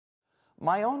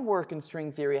My own work in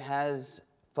string theory has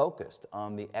focused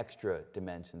on the extra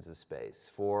dimensions of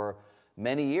space. For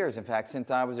many years, in fact,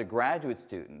 since I was a graduate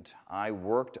student, I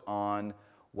worked on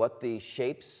what the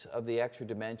shapes of the extra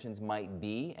dimensions might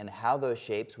be and how those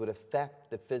shapes would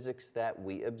affect the physics that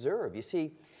we observe. You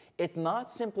see, it's not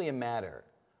simply a matter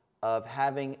of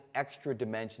having extra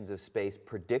dimensions of space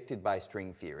predicted by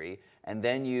string theory, and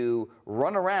then you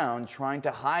run around trying to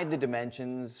hide the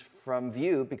dimensions from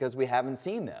view because we haven't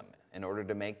seen them in order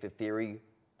to make the theory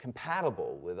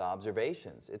compatible with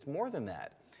observations. It's more than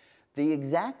that. The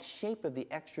exact shape of the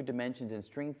extra dimensions in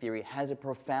string theory has a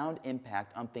profound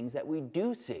impact on things that we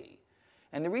do see.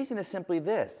 And the reason is simply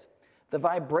this. The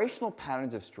vibrational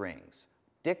patterns of strings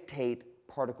dictate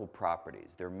particle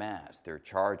properties, their mass, their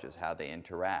charges, how they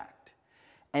interact.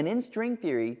 And in string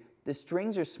theory, the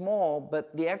strings are small,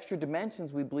 but the extra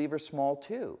dimensions we believe are small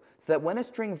too. So that when a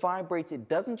string vibrates, it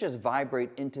doesn't just vibrate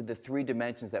into the 3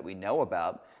 dimensions that we know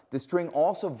about. The string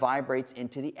also vibrates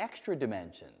into the extra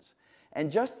dimensions.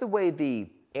 And just the way the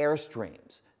air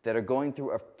streams that are going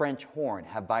through a French horn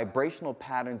have vibrational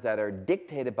patterns that are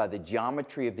dictated by the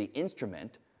geometry of the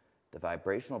instrument, the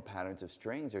vibrational patterns of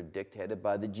strings are dictated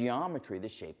by the geometry, the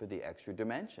shape of the extra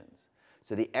dimensions.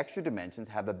 So the extra dimensions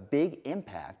have a big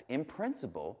impact, in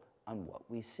principle, on what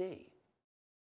we see.